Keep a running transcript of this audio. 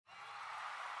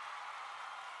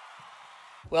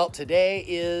Well, today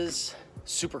is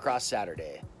Supercross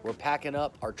Saturday. We're packing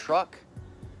up our truck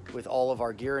with all of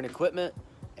our gear and equipment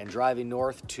and driving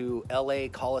north to LA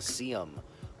Coliseum.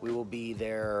 We will be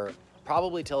there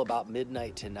probably till about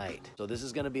midnight tonight. So this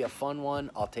is gonna be a fun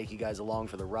one. I'll take you guys along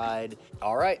for the ride.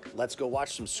 All right, let's go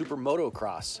watch some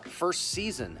SuperMotocross. First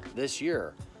season this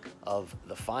year of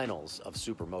the finals of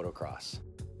SuperMotocross.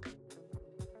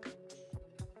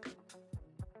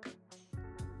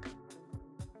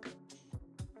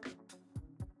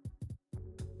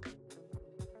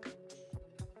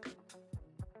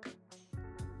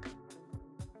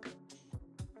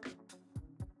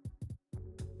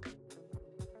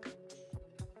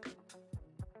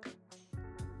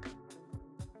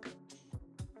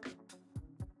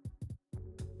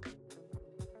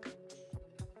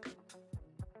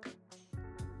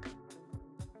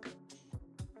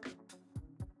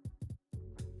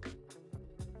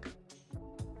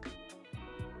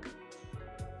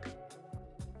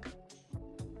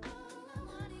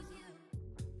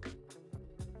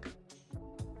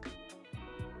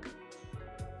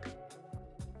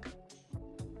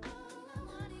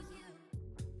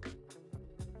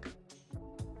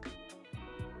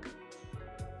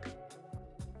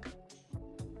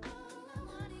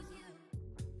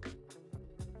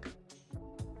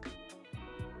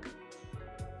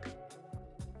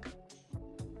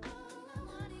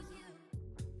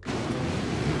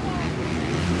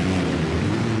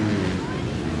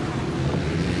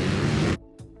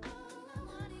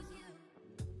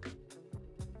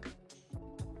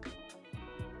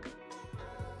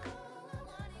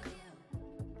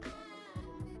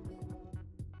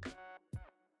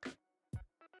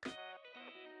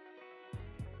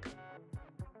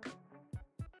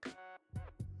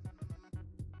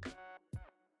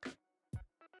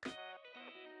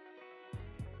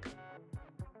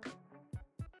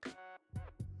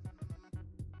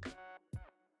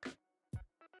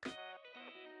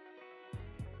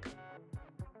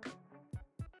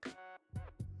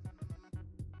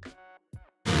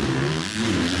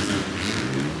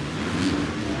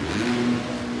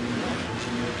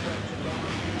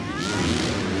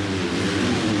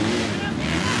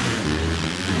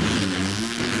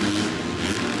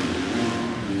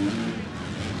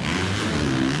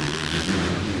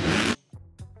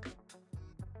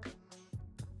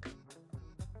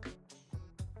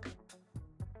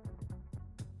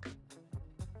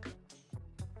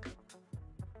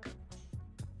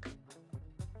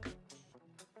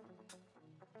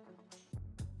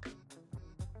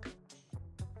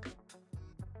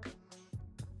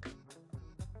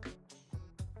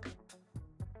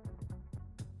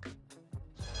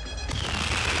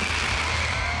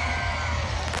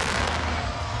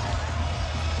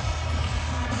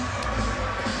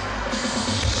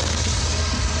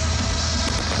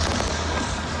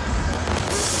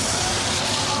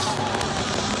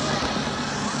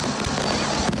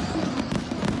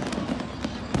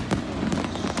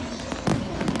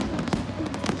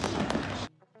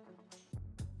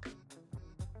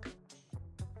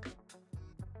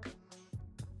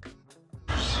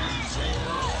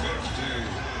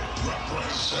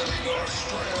 Representing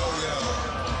Australia,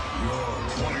 your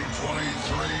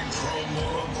 2023 Pro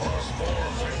Motocross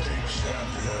 450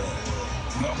 champion,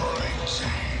 number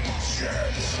 18,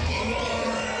 Jet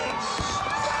Lawrence.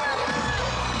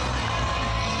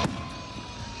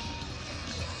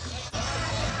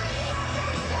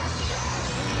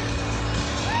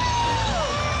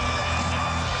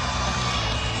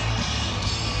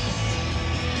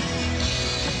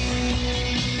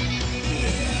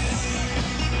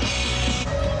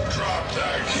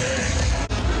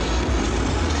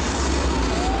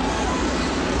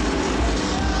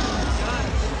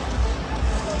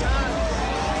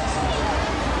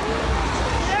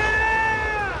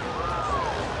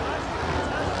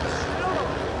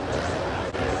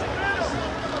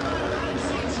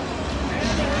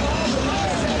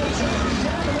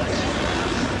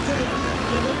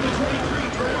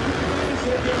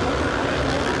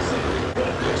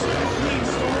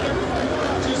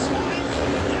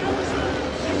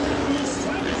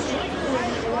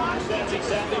 That's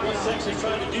exactly what Sexton's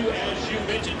trying to do, as you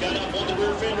mentioned. Got up on the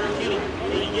rear fender of Kenny.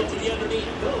 Kenny get to the underneath.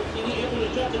 No, Kenny able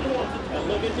to shut the door. And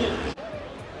look at him.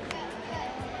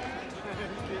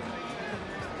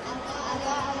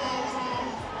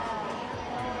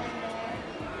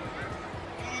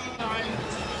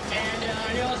 And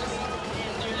I know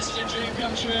this is a dream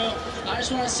come true. I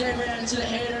just want to say, man, to the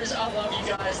haters, I love you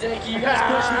guys. Thank you. You guys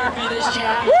pushed me to be this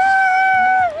champion.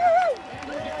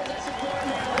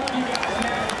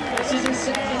 This is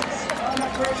insane. My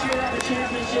first year at the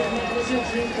championship, man. This is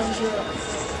a dream come true.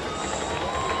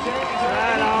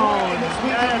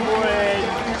 weekend.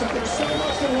 Boy. There's so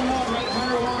much going on right?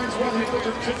 Hunter Lawrence, what hit with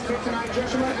your tonight,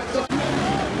 Joshua?